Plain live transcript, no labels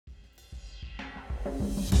Hello,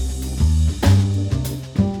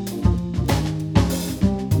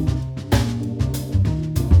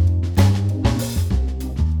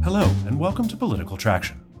 and welcome to Political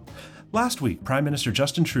Traction. Last week, Prime Minister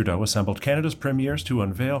Justin Trudeau assembled Canada's premiers to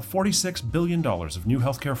unveil $46 billion of new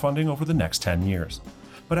healthcare funding over the next 10 years.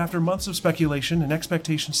 But after months of speculation and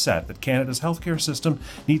expectations set that Canada's healthcare system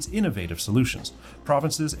needs innovative solutions,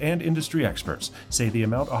 provinces and industry experts say the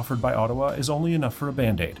amount offered by Ottawa is only enough for a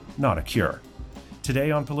Band-Aid, not a cure.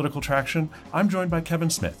 Today on Political Traction, I'm joined by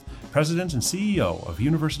Kevin Smith, President and CEO of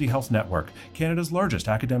University Health Network, Canada's largest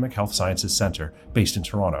academic health sciences centre, based in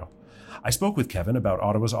Toronto. I spoke with Kevin about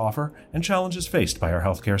Ottawa's offer and challenges faced by our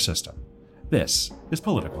healthcare system. This is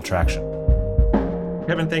Political Traction.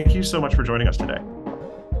 Kevin, thank you so much for joining us today.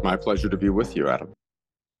 My pleasure to be with you, Adam.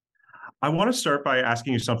 I want to start by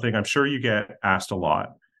asking you something I'm sure you get asked a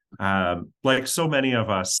lot. Like so many of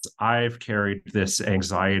us, I've carried this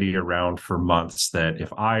anxiety around for months that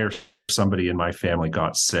if I or somebody in my family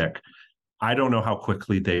got sick, I don't know how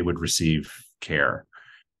quickly they would receive care.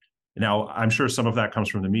 Now, I'm sure some of that comes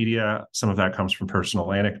from the media, some of that comes from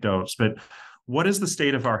personal anecdotes, but what is the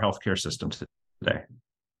state of our healthcare system today?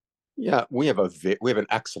 Yeah, we have an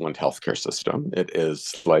excellent healthcare system. It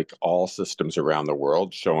is, like all systems around the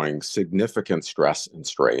world, showing significant stress and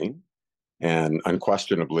strain. And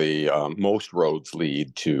unquestionably, most roads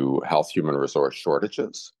lead to health human resource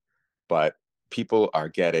shortages. But people are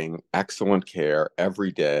getting excellent care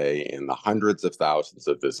every day in the hundreds of thousands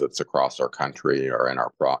of visits across our country or in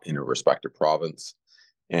our respective province,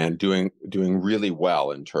 and doing really well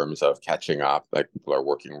in terms of catching up. Like, people are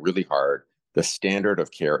working really hard. The standard of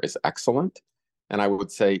care is excellent. And I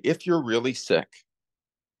would say if you're really sick,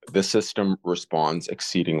 the system responds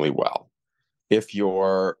exceedingly well. If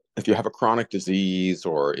you have a chronic disease,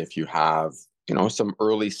 or if you have, some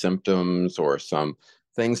early symptoms or some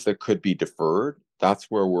things that could be deferred,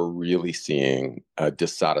 that's where we're really seeing a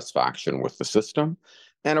dissatisfaction with the system.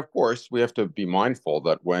 And of course, we have to be mindful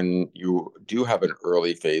that when you do have an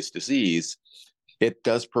early phase disease, it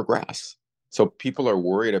does progress. So people are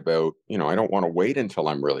worried about, I don't want to wait until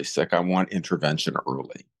I'm really sick. I want intervention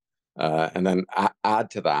early. And then add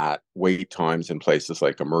to that wait times in places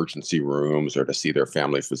like emergency rooms or to see their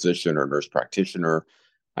family physician or nurse practitioner.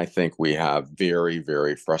 I think we have very,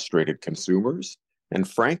 very frustrated consumers and,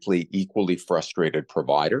 frankly, equally frustrated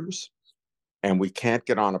providers. And we can't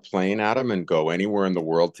get on a plane, Adam, and go anywhere in the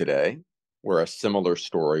world today where a similar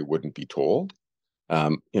story wouldn't be told.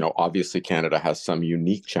 Obviously, Canada has some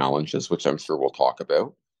unique challenges, which I'm sure we'll talk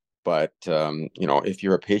about. But, if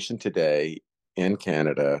you're a patient today in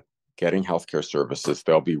Canada getting healthcare services,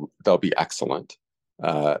 they'll be excellent.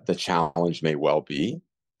 The challenge may well be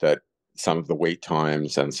that some of the wait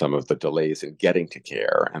times and some of the delays in getting to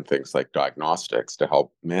care and things like diagnostics to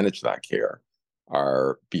help manage that care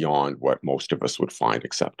are beyond what most of us would find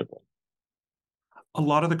acceptable. A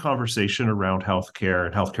lot of the conversation around healthcare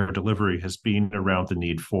and healthcare delivery has been around the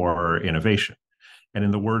need for innovation. And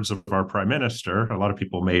in the words of our Prime Minister, a lot of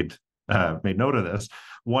people made note of this.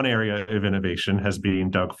 One area of innovation has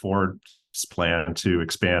been Doug Ford's plan to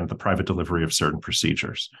expand the private delivery of certain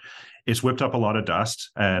procedures. It's whipped up a lot of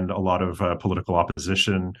dust and a lot of political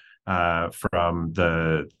opposition from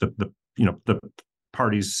the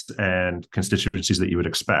parties and constituencies that you would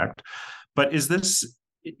expect. But is this,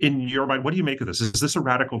 in your mind, what do you make of this? Is this a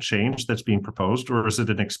radical change that's being proposed, or is it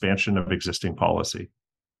an expansion of existing policy?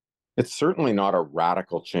 It's certainly not a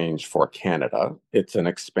radical change for Canada. It's an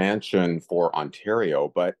expansion for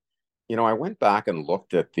Ontario. But, I went back and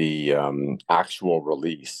looked at the actual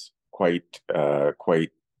release quite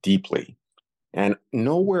deeply. And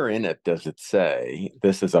nowhere in it does it say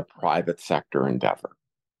this is a private sector endeavor.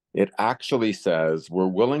 It actually says we're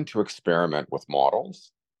willing to experiment with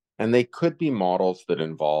models, and they could be models that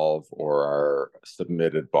involve or are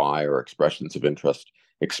submitted by or expressions of interest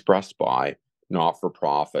expressed by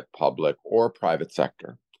not-for-profit, public, or private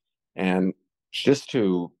sector. And just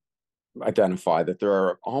to identify that there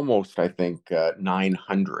are almost, I think,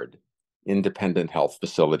 900 independent health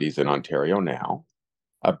facilities in Ontario now.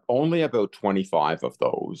 Only about 25 of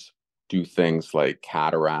those do things like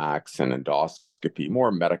cataracts and endoscopy,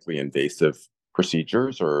 more medically invasive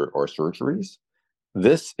procedures or surgeries.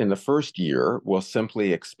 This, in the first year, will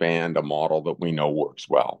simply expand a model that we know works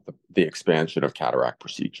well, the expansion of cataract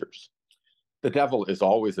procedures. The devil is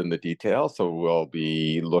always in the detail, so we'll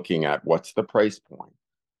be looking at what's the price point,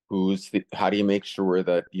 how do you make sure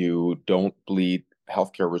that you don't bleed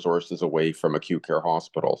healthcare resources away from acute care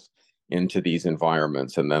hospitals into these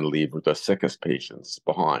environments and then leave the sickest patients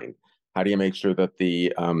behind? How do you make sure that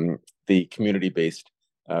the community-based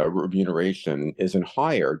remuneration isn't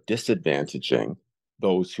higher, disadvantaging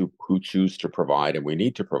those who choose to provide, and we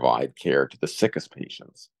need to provide care to the sickest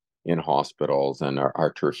patients in hospitals and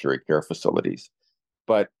our tertiary care facilities.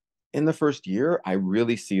 But in the first year, I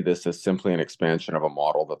really see this as simply an expansion of a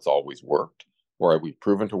model that's always worked, where we've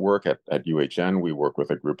proven to work at UHN. We work with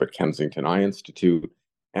a group at Kensington Eye Institute,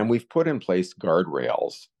 and we've put in place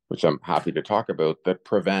guardrails, which I'm happy to talk about, that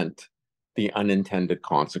prevent the unintended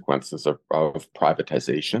consequences of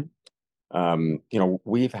privatization.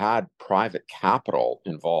 We've had private capital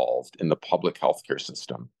involved in the public healthcare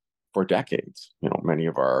system for decades. Many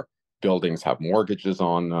of our buildings have mortgages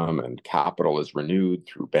on them, and capital is renewed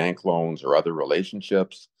through bank loans or other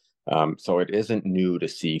relationships. So it isn't new to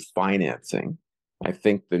see financing. I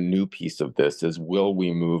think the new piece of this is, will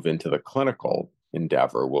we move into the clinical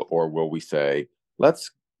endeavor, or will we say,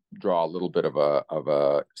 let's draw a little bit of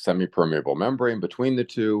a semi-permeable membrane between the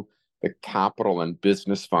two, the capital and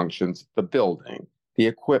business functions, the building, the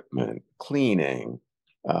equipment, cleaning,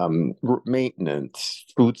 maintenance,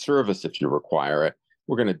 food service if you require it.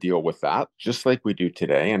 We're going to deal with that just like we do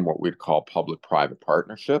today in what we'd call public-private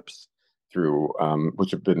partnerships, through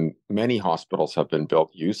which many hospitals have been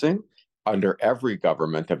built using under every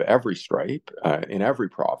government of every stripe in every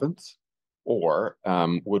province. Or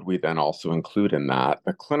would we then also include in that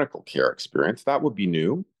the clinical care experience? That would be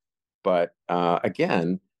new. But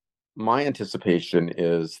again, my anticipation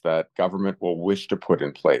is that government will wish to put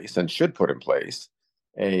in place, and should put in place,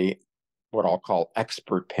 what I'll call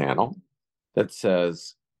expert panel that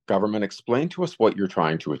says, government, explain to us what you're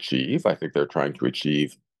trying to achieve. I think they're trying to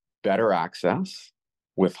achieve better access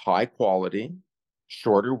with high quality,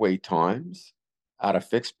 shorter wait times at a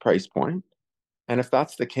fixed price point. And if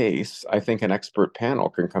that's the case, I think an expert panel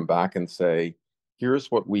can come back and say,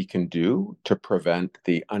 here's what we can do to prevent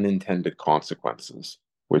the unintended consequences,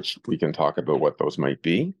 which we can talk about what those might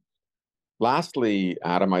be. Lastly,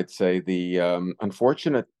 Adam, I'd say the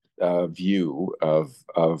unfortunate view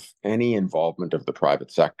of any involvement of the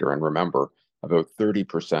private sector, and remember, about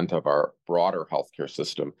 30% of our broader healthcare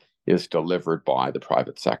system is delivered by the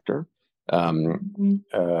private sector.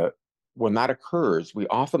 When that occurs, we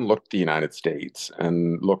often look to the United States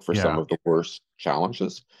and look for some of the worst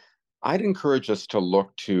challenges. I'd encourage us to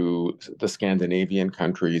look to the Scandinavian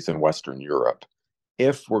countries and Western Europe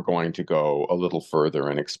if we're going to go a little further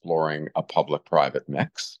in exploring a public-private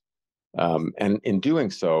mix. And in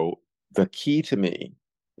doing so, the key to me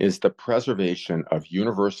is the preservation of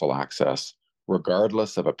universal access,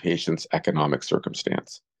 regardless of a patient's economic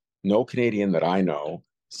circumstance. No Canadian that I know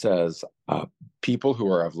says people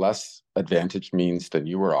who are of less advantaged means than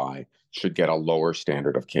you or I should get a lower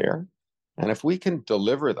standard of care. And if we can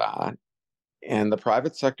deliver that, and the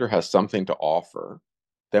private sector has something to offer,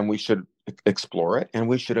 then we should explore it, and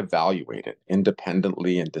we should evaluate it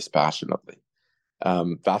independently and dispassionately.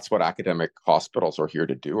 That's what academic hospitals are here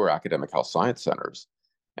to do, or academic health science centers.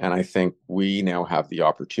 And I think we now have the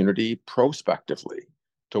opportunity prospectively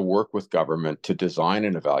to work with government to design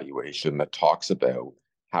an evaluation that talks about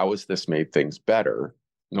how has this made things better,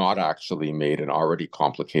 not actually made an already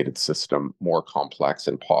complicated system more complex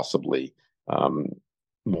and possibly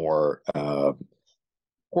more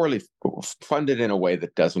poorly funded in a way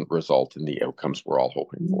that doesn't result in the outcomes we're all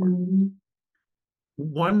hoping for.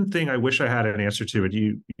 One thing I wish I had an answer to,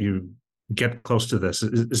 and you get close to this,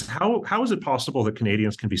 is how is it possible that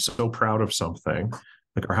Canadians can be so proud of something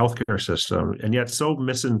like our healthcare system and yet so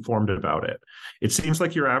misinformed about it? It seems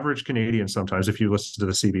like your average Canadian sometimes, if you listen to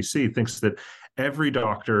the CBC, thinks that every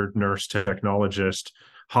doctor, nurse, technologist,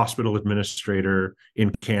 hospital administrator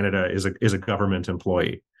in Canada is a government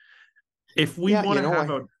employee. If we want to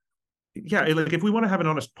have if we want to have an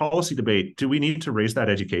honest policy debate, do we need to raise that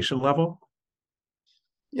education level?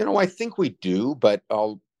 I think we do, but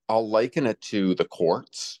I'll liken it to the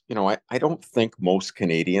courts. I don't think most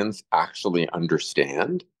Canadians actually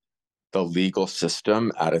understand the legal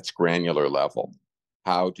system at its granular level.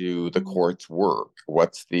 How do the courts work?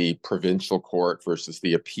 What's the provincial court versus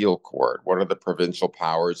the appeal court? What are the provincial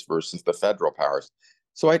powers versus the federal powers?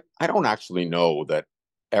 So I don't actually know that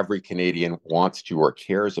every Canadian wants to or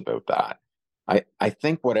cares about that. I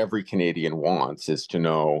think what every Canadian wants is to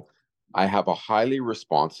know, I have a highly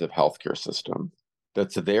responsive healthcare system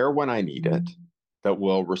that's there when I need it, that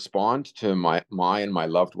will respond to my and my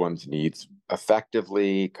loved ones' needs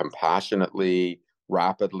effectively, compassionately,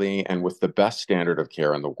 rapidly, and with the best standard of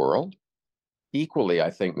care in the world. Equally, I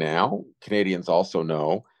think now Canadians also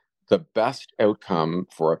know the best outcome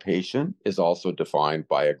for a patient is also defined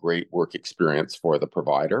by a great work experience for the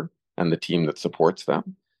provider and the team that supports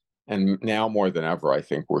them. And now more than ever, I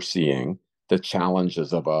think we're seeing the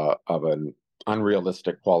challenges of an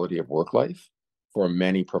unrealistic quality of work life for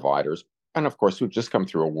many providers, And of course, we've just come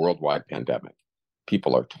through a worldwide pandemic.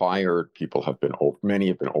 People are tired. People have been, many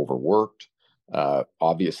have been overworked.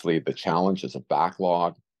 Obviously, the challenge is a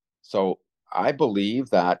backlog. So I believe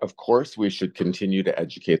that, of course, we should continue to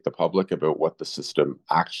educate the public about what the system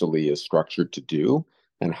actually is structured to do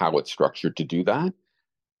and how it's structured to do that.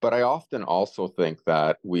 But I often also think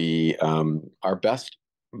that our best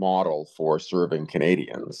model for serving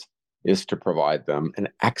Canadians is to provide them an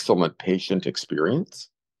excellent patient experience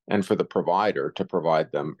and for the provider to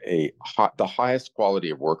provide them the highest quality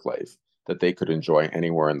of work life that they could enjoy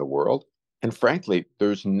anywhere in the world. And frankly,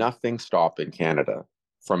 there's nothing stopping Canada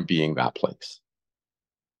from being that place.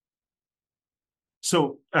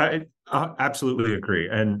 So I absolutely agree.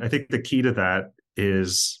 And I think the key to that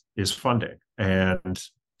is funding. And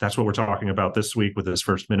that's what we're talking about this week with this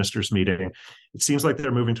first ministers meeting. It seems like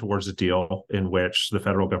they're moving towards a deal in which the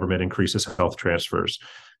federal government increases health transfers.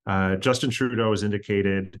 Justin Trudeau has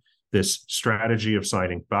indicated this strategy of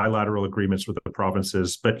signing bilateral agreements with the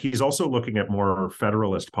provinces, but he's also looking at more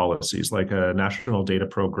federalist policies like a national data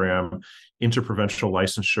program, interprovincial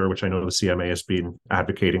licensure, which I know the CMA has been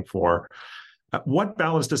advocating for. What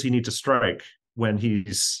balance does he need to strike when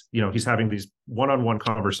he's having these one-on-one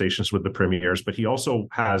conversations with the premiers, but he also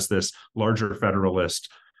has this larger federalist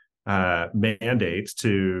mandate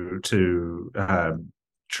to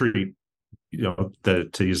treat, to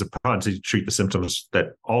use a pun, to treat the symptoms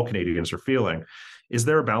that all Canadians are feeling? Is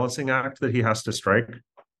there a balancing act that he has to strike?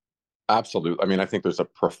 Absolutely. I mean, I think there's a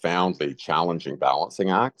profoundly challenging balancing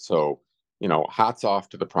act. So, hats off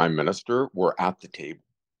to the Prime Minister. We're at the table.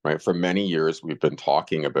 Right. For many years, we've been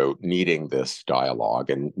talking about needing this dialogue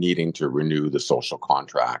and needing to renew the social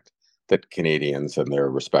contract that Canadians and their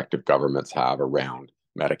respective governments have around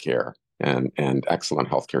Medicare and excellent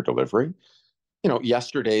healthcare delivery.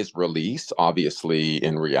 Yesterday's release, obviously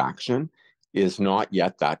in reaction, is not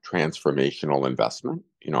yet that transformational investment.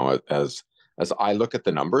 As I look at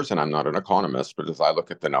the numbers, and I'm not an economist, but as I look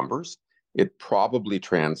at the numbers, it probably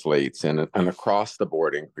translates in an across the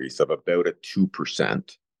board increase of about a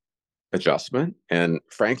 2% adjustment. And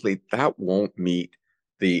frankly, that won't meet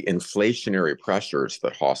the inflationary pressures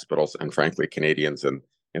that hospitals and frankly Canadians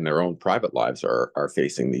in their own private lives are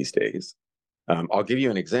facing these days. I'll give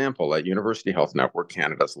you an example. At University Health Network,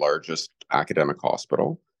 Canada's largest academic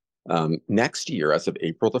hospital, next year, as of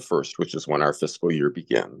April the 1st, which is when our fiscal year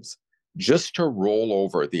begins, just to roll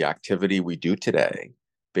over the activity we do today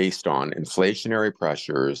based on inflationary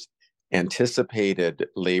pressures, anticipated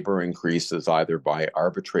labor increases either by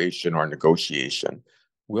arbitration or negotiation,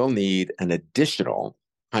 we'll need an additional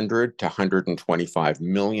 $100 to $125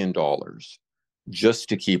 million just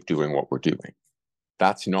to keep doing what we're doing.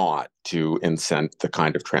 That's not to incent the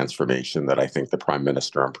kind of transformation that I think the Prime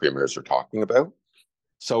Minister and premiers are talking about.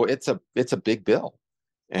 So it's a big bill.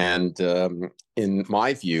 And in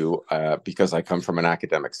my view, because I come from an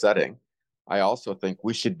academic setting, I also think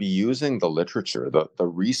we should be using the literature, the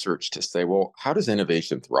research to say, well, how does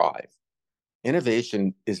innovation thrive?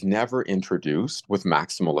 Innovation is never introduced with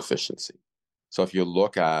maximal efficiency. So if you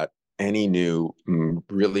look at any new,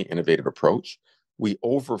 really innovative approach, we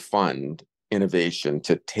overfund innovation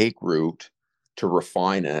to take root, to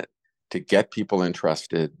refine it, to get people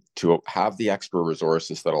interested, to have the extra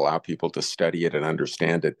resources that allow people to study it and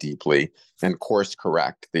understand it deeply and course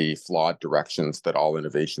correct the flawed directions that all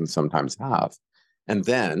innovations sometimes have. And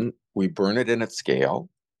then we burn it in at scale,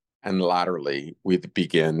 and laterally we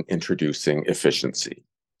begin introducing efficiency.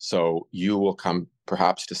 So you will come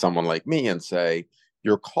perhaps to someone like me and say,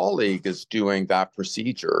 your colleague is doing that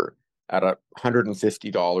procedure at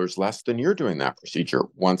 $150 less than you're doing that procedure.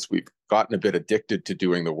 Once we've gotten a bit addicted to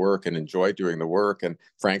doing the work and enjoy doing the work and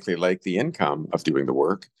frankly like the income of doing the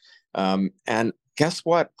work. And guess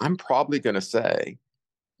what? I'm probably going to say,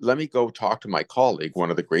 let me go talk to my colleague. One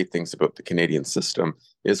of the great things about the Canadian system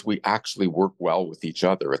is we actually work well with each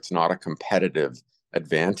other. It's not a competitive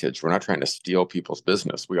advantage. We're not trying to steal people's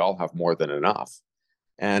business. We all have more than enough.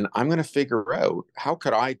 And I'm going to figure out how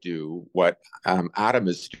could I do what Adam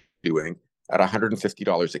is doing at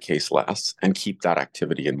 $150 a case less and keep that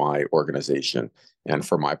activity in my organization and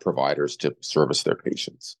for my providers to service their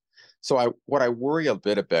patients. So what I worry a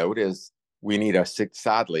bit about is we need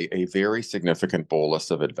sadly a very significant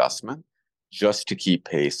bolus of investment just to keep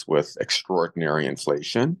pace with extraordinary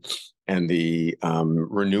inflation and the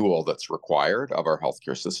renewal that's required of our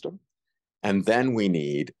healthcare system. And then we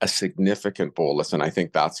need a significant bolus, and I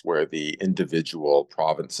think that's where the individual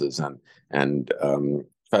provinces and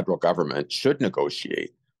federal government should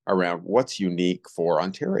negotiate around what's unique for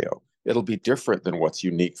Ontario. It'll be different than what's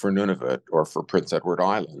unique for Nunavut or for Prince Edward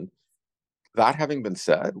Island. That having been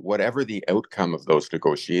said, whatever the outcome of those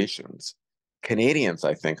negotiations, Canadians,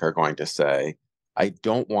 I think, are going to say, I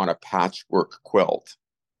don't want a patchwork quilt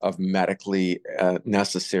of medically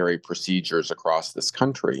necessary procedures across this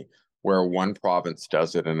country where one province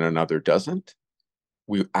does it and another doesn't.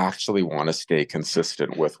 We actually want to stay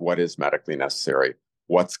consistent with what is medically necessary,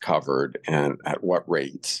 what's covered, and at what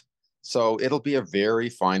rates. So it'll be a very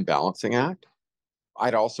fine balancing act.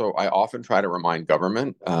 I often try to remind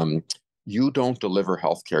government, you don't deliver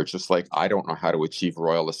healthcare, just like I don't know how to achieve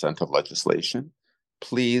royal assent of legislation.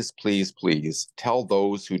 Please, please, please tell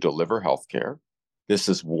those who deliver healthcare, this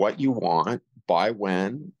is what you want, by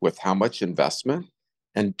when, with how much investment,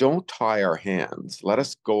 and don't tie our hands. Let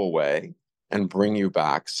us go away and bring you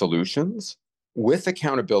back solutions with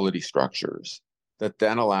accountability structures that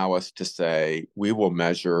then allow us to say, we will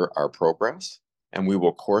measure our progress and we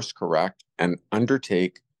will course correct and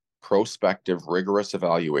undertake prospective, rigorous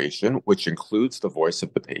evaluation, which includes the voice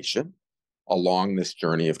of the patient along this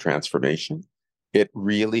journey of transformation. It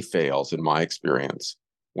really fails, in my experience,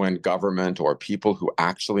 when government or people who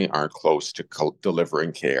actually aren't close to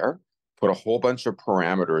delivering care put a whole bunch of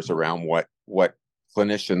parameters around what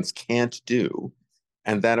clinicians can't do,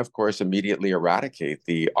 and then, of course, immediately eradicate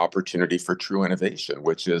the opportunity for true innovation,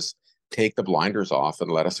 which is take the blinders off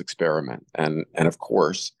and let us experiment. And of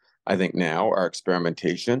course, I think now our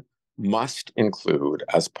experimentation must include,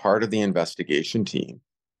 as part of the investigation team,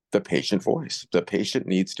 the patient voice. The patient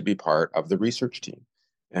needs to be part of the research team.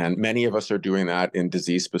 And many of us are doing that in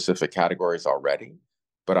disease-specific categories already,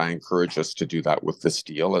 but I encourage us to do that with this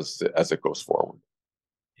deal as it goes forward.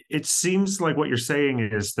 It seems like what you're saying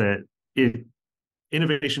is that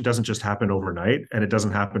innovation doesn't just happen overnight, and it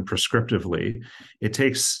doesn't happen prescriptively. It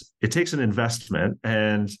takes an investment,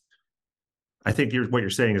 and I think what you're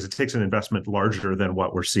saying is it takes an investment larger than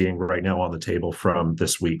what we're seeing right now on the table from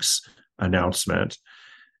this week's announcement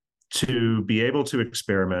to be able to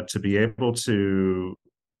experiment, to be able to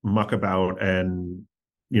muck about and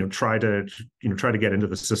try to get into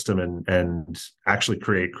the system and actually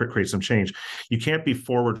create some change. You can't be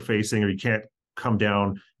forward facing, or you can't come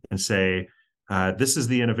down and say, this is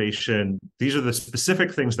the innovation, these are the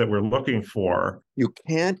specific things that we're looking for. You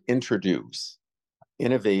can't introduce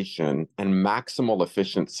innovation and maximal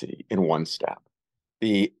efficiency in one step.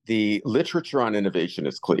 The literature on innovation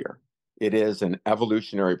is clear. It is an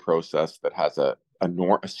evolutionary process that has a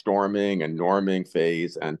storming and norming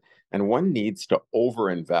phase, and one needs to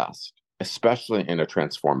overinvest, especially in a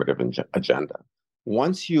transformative agenda.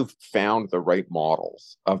 Once you've found the right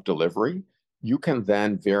models of delivery, you can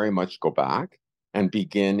then very much go back and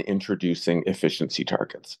begin introducing efficiency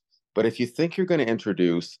targets. But if you think you're going to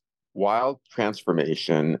introduce wild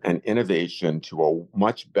transformation and innovation to a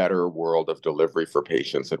much better world of delivery for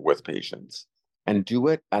patients and with patients, and do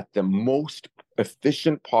it at the most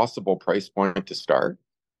efficient possible price point to start,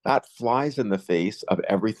 that flies in the face of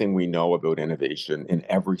everything we know about innovation in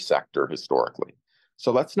every sector historically.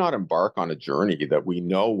 So let's not embark on a journey that we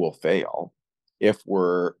know will fail if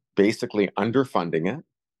we're basically underfunding it,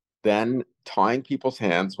 then tying people's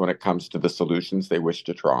hands when it comes to the solutions they wish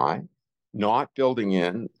to try, not building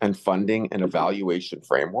in and funding an evaluation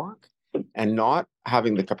framework, and not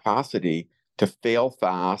having the capacity to fail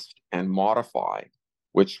fast and modify,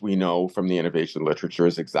 which we know from the innovation literature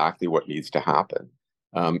is exactly what needs to happen.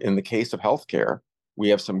 In the case of healthcare, we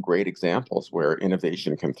have some great examples where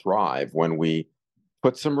innovation can thrive when we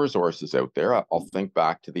put some resources out there. I'll think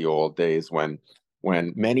back to the old days when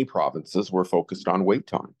many provinces were focused on wait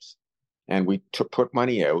times. And we put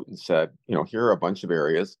money out and said, here are a bunch of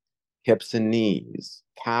areas, hips and knees,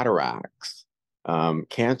 cataracts,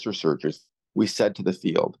 cancer surgeries. We said to the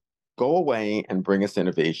field, go away and bring us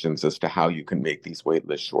innovations as to how you can make these wait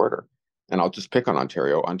lists shorter. And I'll just pick on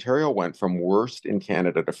Ontario. Ontario went from worst in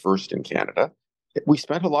Canada to first in Canada. We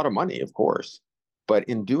spent a lot of money, of course. But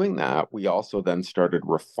in doing that, we also then started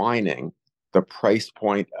refining the price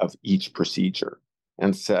point of each procedure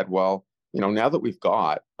and said, well, now that we've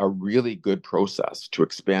got a really good process to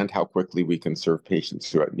expand how quickly we can serve patients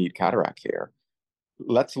who need cataract care,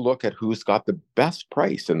 let's look at who's got the best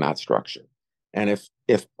price in that structure. And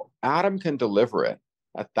if Adam can deliver it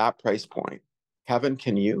at that price point, Kevin,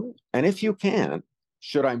 can you? And if you can,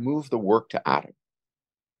 should I move the work to Adam?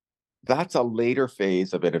 That's a later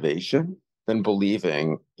phase of innovation than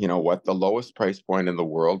believing, what the lowest price point in the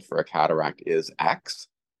world for a cataract is X.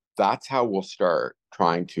 That's how we'll start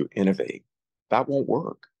trying to innovate. That won't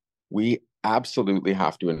work. We absolutely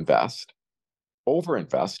have to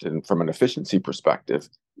overinvest from an efficiency perspective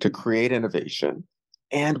to create innovation.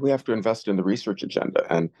 And we have to invest in the research agenda.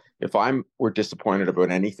 And if we're disappointed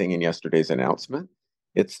about anything in yesterday's announcement,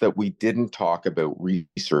 it's that we didn't talk about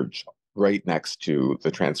research right next to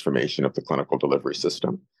the transformation of the clinical delivery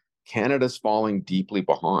system. Canada's falling deeply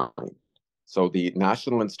behind. So the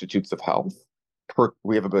National Institutes of Health,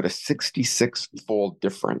 we have about a 66-fold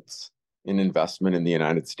difference in investment in the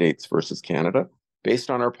United States versus Canada. Based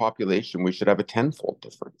on our population, we should have a 10-fold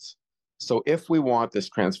difference. So if we want this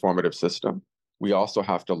transformative system, we also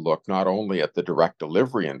have to look not only at the direct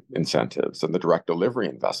delivery incentives and the direct delivery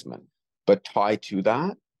investment, but tie to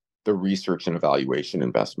that the research and evaluation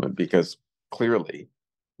investment, because clearly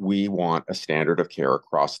we want a standard of care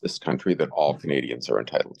across this country that all Canadians are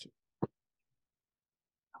entitled to.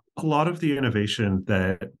 A lot of the innovation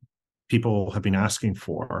that people have been asking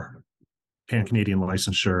for, pan-Canadian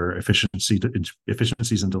licensure,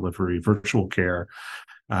 efficiencies in delivery, virtual care,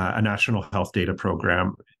 a national health data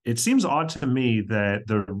program. It seems odd to me that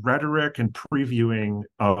the rhetoric and previewing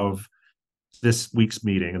of this week's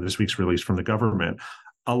meeting and this week's release from the government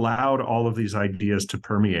allowed all of these ideas to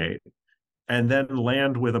permeate and then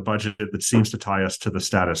land with a budget that seems to tie us to the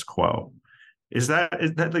status quo. Is that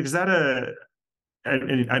a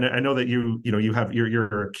and I know that you have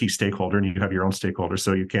you're a key stakeholder and you have your own stakeholders,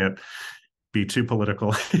 so you can't be too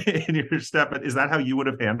political in your step. But is that how you would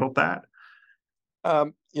have handled that?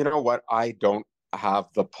 You know what? I don't have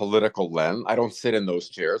the political lens. I don't sit in those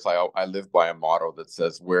chairs. I live by a motto that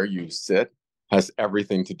says where you sit has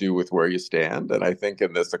everything to do with where you stand. And I think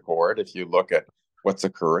in this accord, if you look at what's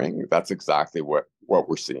occurring, that's exactly what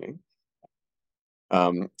we're seeing.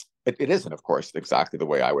 It isn't, of course, exactly the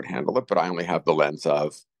way I would handle it, but I only have the lens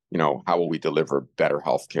of, how will we deliver better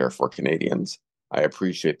healthcare for Canadians? I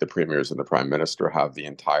appreciate the premiers and the prime minister have the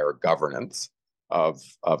entire governance of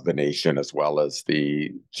the nation, as well as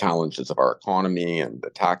the challenges of our economy and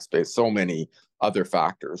the tax base, so many other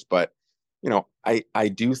factors. But, I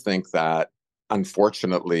do think that,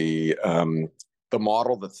 unfortunately, the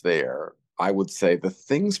model that's there, I would say the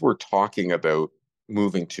things we're talking about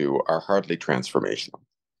moving to are hardly transformational,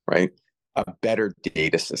 right? A better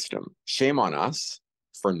data system. Shame on us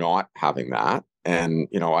for not having that. And,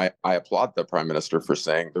 I applaud the prime minister for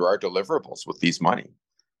saying there are deliverables with these money.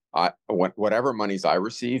 Whatever monies I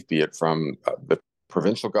receive, be it from the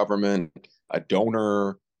provincial government, a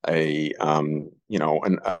donor, a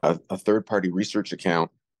third-party research account,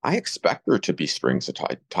 I expect there to be strings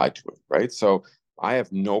tied to it, right? So I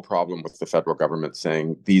have no problem with the federal government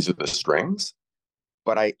saying these are the strings,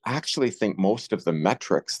 but I actually think most of the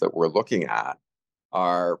metrics that we're looking at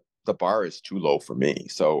the bar is too low for me.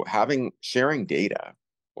 So sharing data,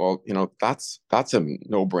 well, that's a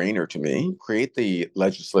no-brainer to me. Create the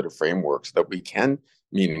legislative frameworks so that we can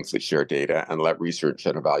meaningfully share data and let research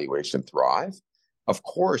and evaluation thrive. Of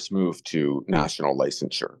course, move to national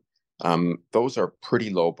licensure. Those are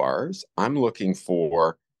pretty low bars. I'm looking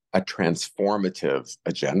for a transformative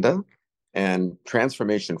agenda, and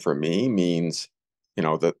transformation for me means,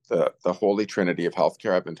 the holy trinity of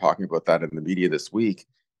healthcare. I've been talking about that in the media this week.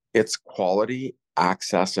 It's quality,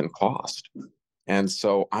 access, and cost. And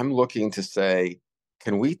so I'm looking to say,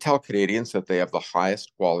 can we tell Canadians that they have the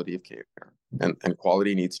highest quality of care? And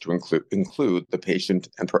quality needs to include the patient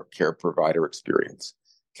and care provider experience.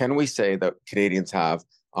 Can we say that Canadians have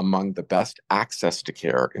among the best access to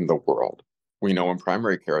care in the world? We know in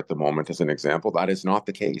primary care at the moment, as an example, that is not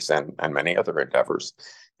the case, and many other endeavors.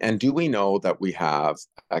 And do we know that we have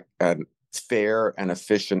a fair and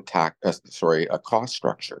efficient a cost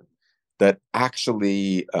structure that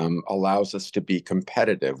actually allows us to be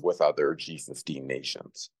competitive with other G15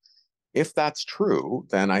 nations? If that's true,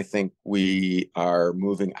 then I think we are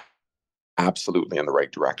moving absolutely in the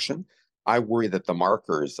right direction. I worry that the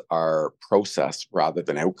markers are process rather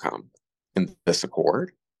than outcome in this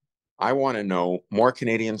accord. I want to know more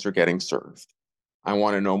Canadians are getting served. I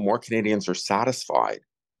want to know more Canadians are satisfied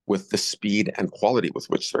with the speed and quality with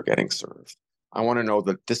which they're getting served. I want to know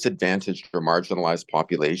that disadvantaged or marginalized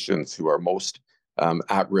populations who are most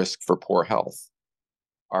at risk for poor health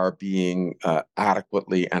are being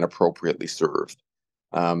adequately and appropriately served.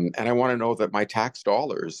 And I want to know that my tax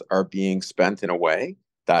dollars are being spent in a way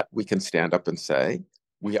that we can stand up and say,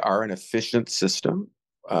 we are an efficient system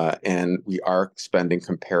and we are spending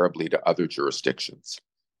comparably to other jurisdictions.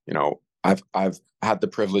 I've had the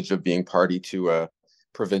privilege of being party to a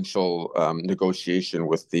provincial negotiation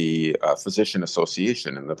with the Physician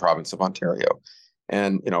Association in the province of Ontario.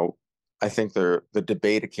 And, I think the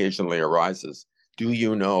debate occasionally arises. Do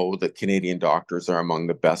you know that Canadian doctors are among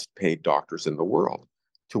the best paid doctors in the world?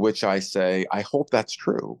 To which I say, I hope that's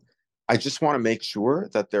true. I just want to make sure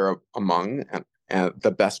that they're among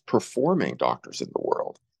the best performing doctors in the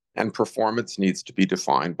world. And performance needs to be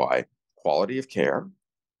defined by quality of care,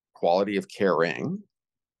 quality of caring,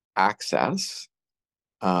 access,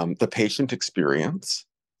 the patient experience,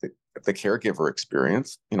 the caregiver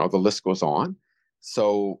experience, the list goes on.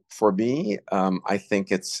 So for me, I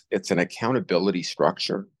think it's an accountability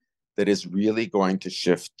structure that is really going to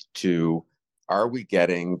shift to, are we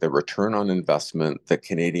getting the return on investment that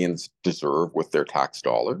Canadians deserve with their tax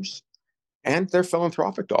dollars and their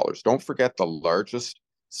philanthropic dollars? Don't forget, the largest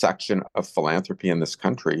section of philanthropy in this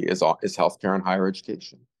country is healthcare and higher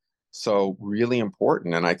education. So really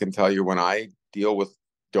important. And I can tell you, when I deal with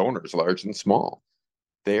donors, large and small,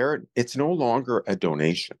 it's no longer a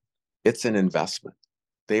donation, it's an investment.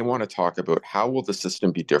 They want to talk about, how will the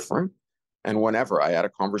system be different? And whenever I had a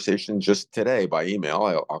conversation just today by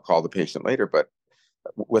email, I'll call the patient later, but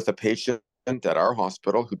with a patient at our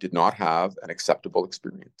hospital who did not have an acceptable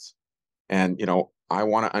experience. And, I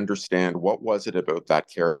want to understand, what was it about that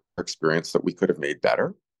care experience that we could have made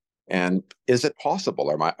better? And is it possible?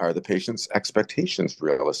 Are the patient's expectations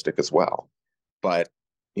realistic as well? But,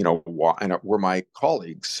 and were my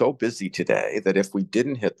colleagues so busy today that if we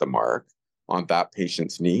didn't hit the mark on that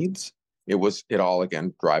patient's needs, it all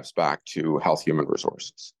again drives back to health human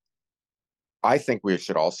resources. I think we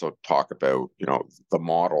should also talk about, the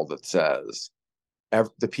model that says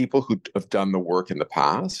the people who have done the work in the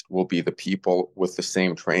past will be the people with the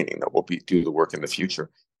same training that will do the work in the future.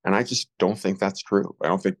 And I just don't think that's true. I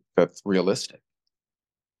don't think that's realistic.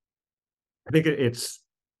 I think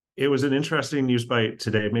it was an interesting news bite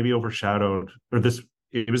today, maybe overshadowed,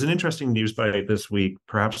 it was an interesting news bite this week,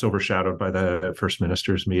 perhaps overshadowed by the First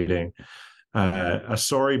Minister's meeting. A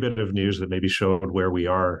sorry bit of news that maybe showed where we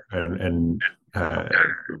are and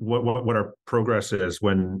what our progress is,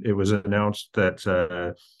 when it was announced that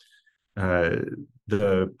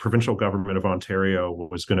the provincial government of Ontario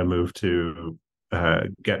was going to move to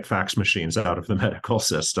get fax machines out of the medical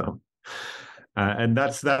system. And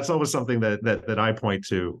that's always something that I point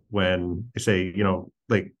to when I say,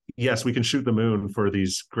 yes, we can shoot the moon for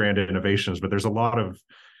these grand innovations, but there's a lot of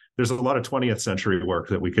 20th century work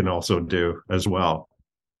that we can also do as well.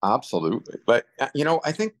 Absolutely. But,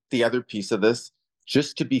 I think the other piece of this,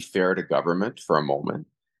 just to be fair to government for a moment,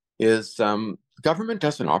 is government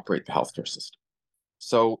doesn't operate the healthcare system.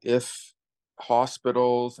 So if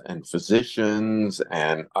hospitals and physicians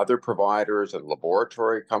and other providers and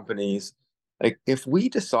laboratory companies, if we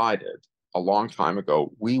decided a long time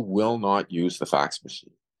ago, we will not use the fax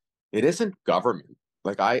machine, it isn't government.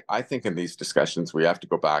 I think in these discussions, we have to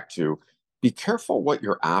go back to, be careful what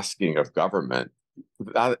you're asking of government.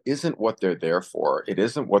 That isn't what they're there for. It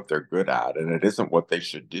isn't what they're good at, and it isn't what they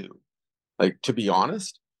should do. To be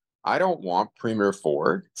honest, I don't want Premier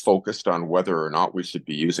Ford focused on whether or not we should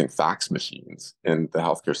be using fax machines in the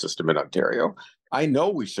healthcare system in Ontario. I know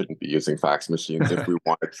we shouldn't be using fax machines if we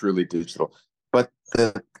want a truly digital, but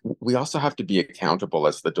we also have to be accountable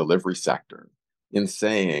as the delivery sector in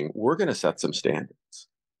saying, we're going to set some standards,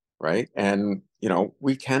 right? And,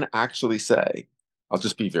 we can actually say, I'll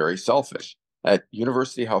just be very selfish, at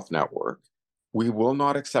University Health Network, we will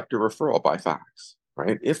not accept a referral by fax,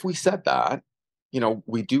 right? If we said that,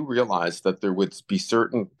 we do realize that there would be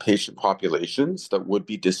certain patient populations that would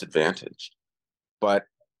be disadvantaged. But,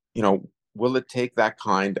 will it take that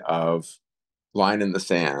kind of line in the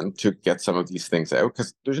sand to get some of these things out?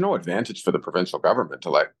 Because there's no advantage for the provincial government to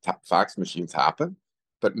let fax machines happen.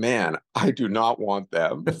 But man, I do not want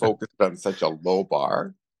them focused on such a low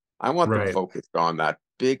bar. I want them focused on the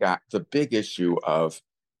big issue of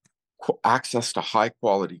access to high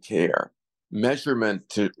quality care, measurement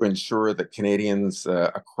to ensure that Canadians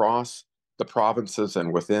across the provinces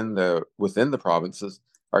and within the provinces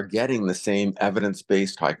are getting the same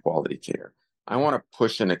evidence-based high quality care. I want to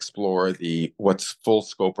push and explore what's full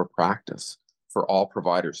scope of practice for all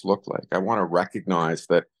providers look like. I want to recognize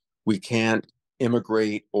that we can't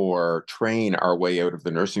immigrate or train our way out of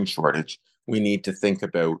the nursing shortage. We need to think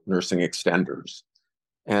about nursing extenders.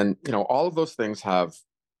 And, all of those things have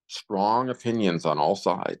strong opinions on all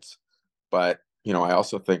sides. But, I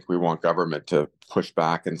also think we want government to push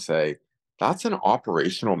back and say, that's an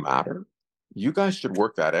operational matter. You guys should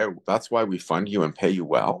work that out. That's why we fund you and pay you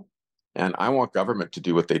well. And I want government to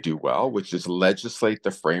do what they do well, which is legislate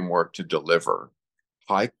the framework to deliver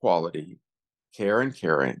high quality care and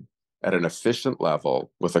caring at an efficient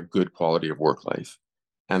level with a good quality of work life.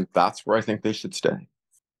 And that's where I think they should stay.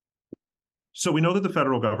 So we know that the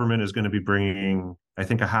federal government is going to be bringing, I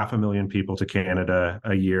think, 500,000 people to Canada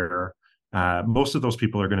a year. Most of those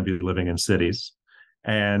people are going to be living in cities.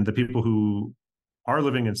 And the people who are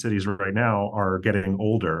living in cities right now are getting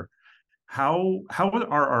older. How are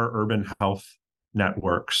our urban health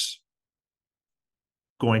networks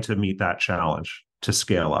going to meet that challenge to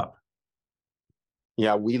scale up?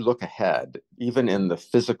 Yeah, we look ahead, even in the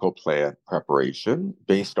physical plan preparation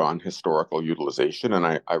based on historical utilization.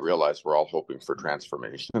 And I realize we're all hoping for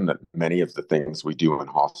transformation, that many of the things we do in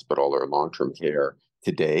hospital or long-term care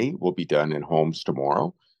today will be done in homes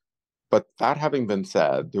tomorrow. But that having been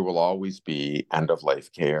said, there will always be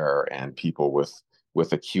end-of-life care and people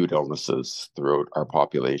with acute illnesses throughout our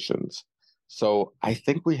populations. So I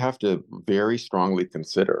think we have to very strongly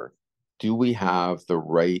consider, do we have the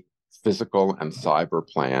right physical and cyber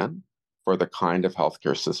plan for the kind of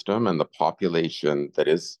healthcare system and the population that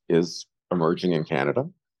is emerging in Canada?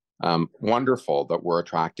 Wonderful that we're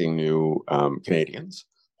attracting new Canadians.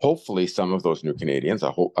 Hopefully, some of those new Canadians,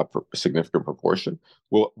 a significant proportion,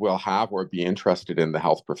 will have or be interested in the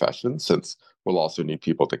health profession, since we'll also need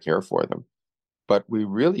people to care for them. But we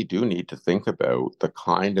really do need to think about the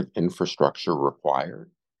kind of infrastructure required.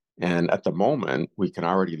 And at the moment, we can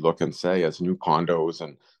already look and say, as new condos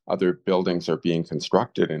and other buildings are being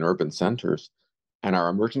constructed in urban centers, and our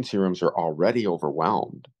emergency rooms are already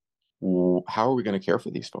overwhelmed, how are we going to care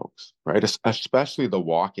for these folks, right? Especially the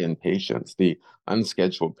walk-in patients, the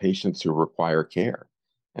unscheduled patients who require care.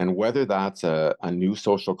 And whether that's a new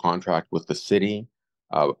social contract with the city,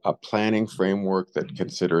 a planning framework that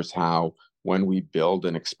considers how, when we build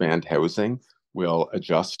and expand housing, we'll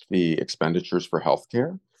adjust the expenditures for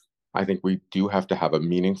healthcare. I think we do have to have a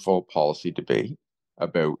meaningful policy debate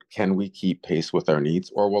about, can we keep pace with our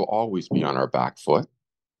needs, or will always be on our back foot,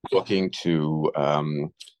 looking to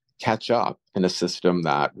catch up in a system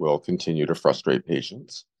that will continue to frustrate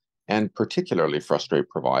patients and particularly frustrate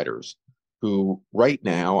providers who, right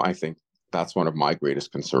now, I think that's one of my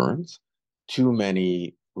greatest concerns. Too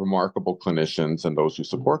many remarkable clinicians and those who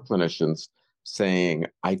support clinicians saying,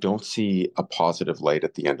 I don't see a positive light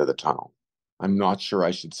at the end of the tunnel. I'm not sure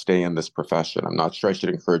I should stay in this profession. I'm not sure I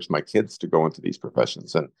should encourage my kids to go into these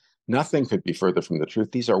professions. And nothing could be further from the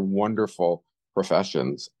truth. These are wonderful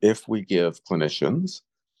professions if we give clinicians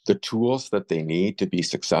the tools that they need to be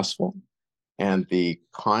successful and the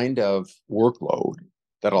kind of workload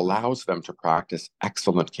that allows them to practice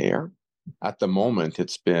excellent care. At the moment,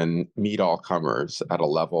 it's been meet all comers at a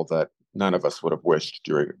level that none of us would have wished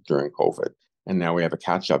during COVID. And now we have a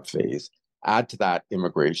catch-up phase. Add to that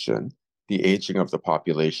immigration, the aging of the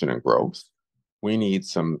population and growth. We need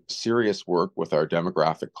some serious work with our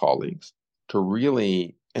demographic colleagues to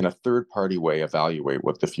really, in a third-party way, evaluate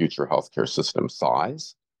what the future healthcare system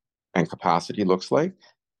size and capacity looks like.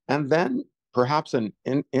 And then perhaps an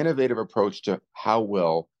innovative approach to how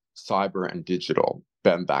will cyber and digital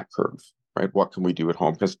bend that curve, right? What can we do at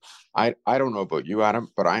home? Because I don't know about you, Adam,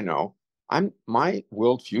 but I know my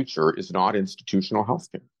world future is not institutional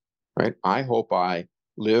healthcare, right? I hope I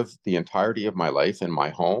live the entirety of my life in my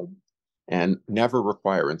home and never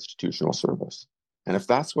require institutional service. And if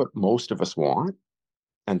that's what most of us want,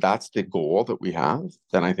 and that's the goal that we have,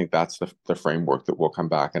 then I think that's the framework that we'll come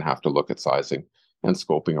back and have to look at sizing and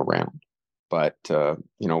scoping around. But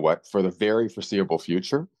you know what? For the very foreseeable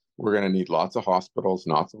future, we're going to need lots of hospitals,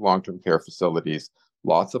 lots of long-term care facilities,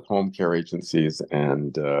 lots of home care agencies,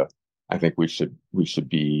 and I think we should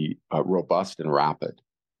be robust and rapid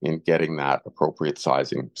in getting that appropriate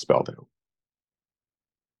sizing spelled out.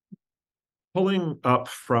 Pulling up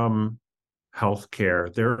from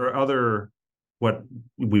healthcare, there are other, what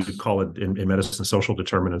we would call it in medicine, social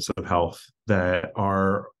determinants of health that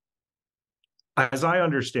are, as I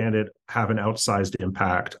understand it, have an outsized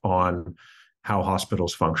impact on how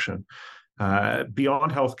hospitals function.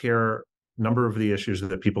 Beyond healthcare, a number of the issues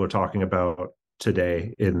that people are talking about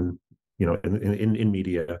today in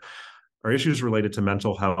media are issues related to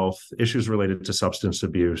mental health, issues related to substance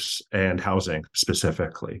abuse, and housing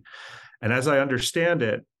specifically. And as I understand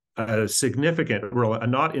it, a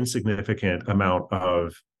not insignificant amount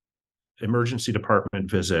of emergency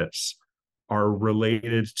department visits are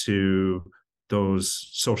related to those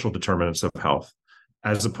social determinants of health,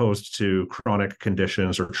 as opposed to chronic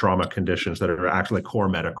conditions or trauma conditions that are actually core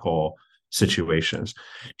medical situations.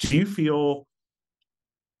 Do you feel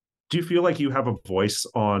like you have a voice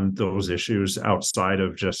on those issues outside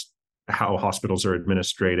of just how hospitals are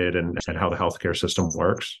administrated and how the healthcare system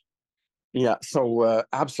works? Yeah, so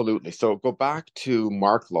absolutely. So go back to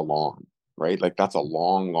Marc Lalonde, right? Like that's a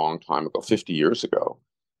long, long time ago, 50 years ago,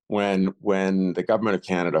 when the government of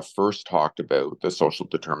Canada first talked about the social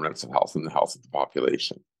determinants of health and the health of the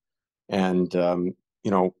population. And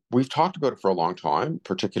we've talked about it for a long time,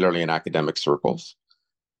 particularly in academic circles.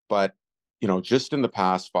 But just in the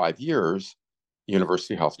past 5 years,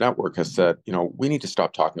 University Health Network has said, we need to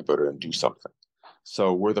stop talking about it and do something.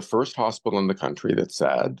 So we're the first hospital in the country that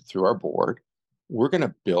said, through our board, we're going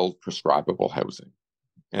to build prescribable housing.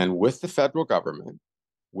 And with the federal government,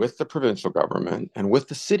 with the provincial government and with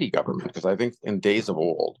the city government, because I think in days of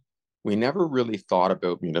old, we never really thought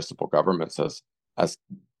about municipal governments as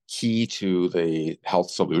key to the health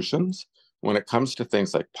solutions. When it comes to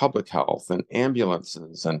things like public health and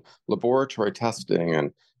ambulances and laboratory testing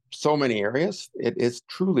and so many areas, it is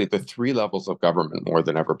truly the three levels of government more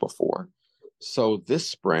than ever before. So this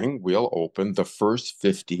spring, we'll open the first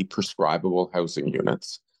 50 prescribable housing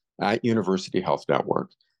units at University Health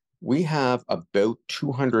Network. We have about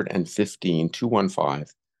 215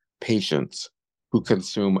 patients who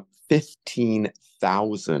consume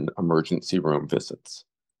 15,000 emergency room visits.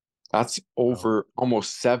 That's over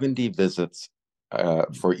almost 70 visits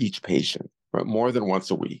for each patient, right? More than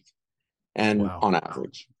once a week. And on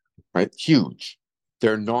average, right? Huge.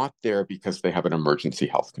 They're not there because they have an emergency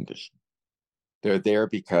health condition. They're there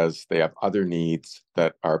because they have other needs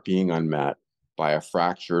that are being unmet by a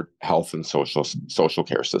fractured health and social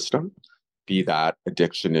care system, be that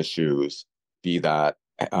addiction issues, be that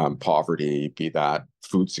poverty, be that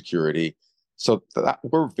food security. So that,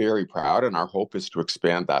 we're very proud, and our hope is to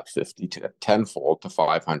expand that 50 to tenfold to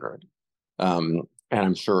 500. And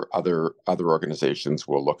I'm sure other organizations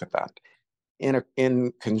will look at that.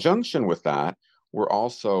 In conjunction with that, we're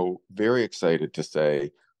also very excited to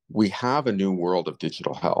say we have a new world of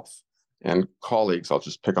digital health. And colleagues, I'll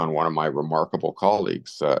just pick on one of my remarkable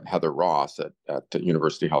colleagues, Heather Ross at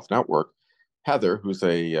University Health Network. Heather, who's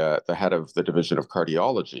the head of the Division of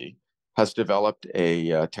Cardiology, has developed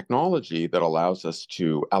a technology that allows us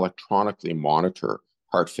to electronically monitor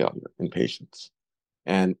heart failure in patients.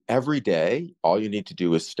 And every day, all you need to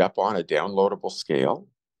do is step on a downloadable scale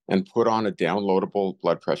and put on a downloadable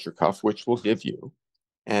blood pressure cuff, which we'll give you.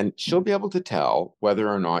 And she'll be able to tell whether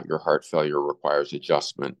or not your heart failure requires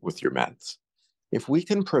adjustment with your meds. If we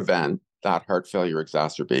can prevent that heart failure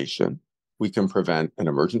exacerbation, we can prevent an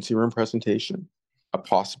emergency room presentation, a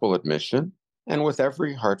possible admission, and with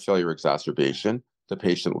every heart failure exacerbation, the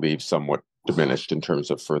patient leaves somewhat diminished in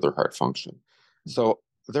terms of further heart function. So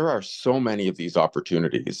there are so many of these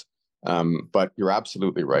opportunities. But you're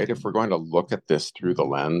absolutely right. If we're going to look at this through the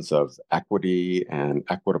lens of equity and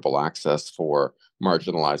equitable access for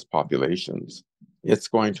marginalized populations, it's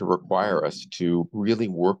going to require us to really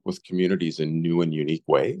work with communities in new and unique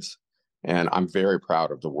ways. And I'm very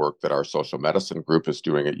proud of the work that our social medicine group is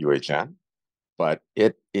doing at UHN, but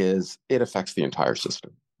it affects the entire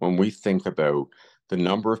system. When we think about the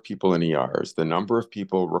number of people in ERs, the number of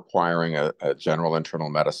people requiring a general internal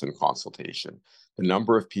medicine consultation, the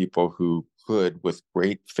number of people who could, with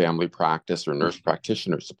great family practice or nurse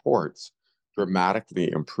practitioner supports,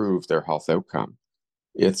 dramatically improve their health outcome.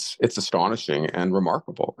 It's astonishing and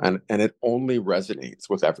remarkable, and it only resonates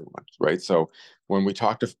with everyone, right? So when we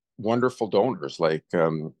talk to wonderful donors like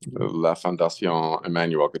La Fondation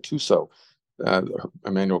Emmanuel Gattuso,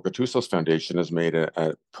 Emmanuel Gattuso's foundation has made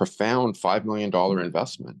a profound $5 million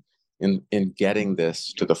investment in getting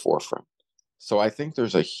this to the forefront. So I think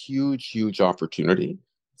there's a huge opportunity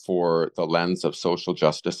for the lens of social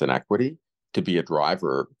justice and equity to be a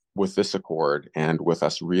driver with this accord, and with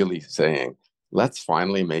us really saying, let's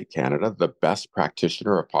finally make Canada the best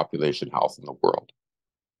practitioner of population health in the world.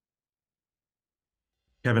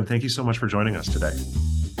 Kevin, thank you so much for joining us today.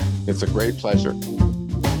 It's a great pleasure.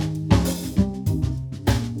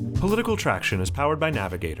 Political Traction is powered by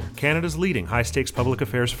Navigator, Canada's leading high-stakes public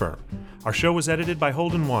affairs firm. Our show was edited by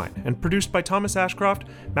Holden Wine and produced by Thomas Ashcroft,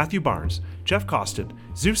 Matthew Barnes, Jeff Costin,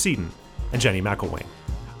 Zeus Eden, and Jenny McElwain.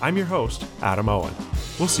 I'm your host, Adam Owen.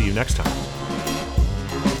 We'll see you next time.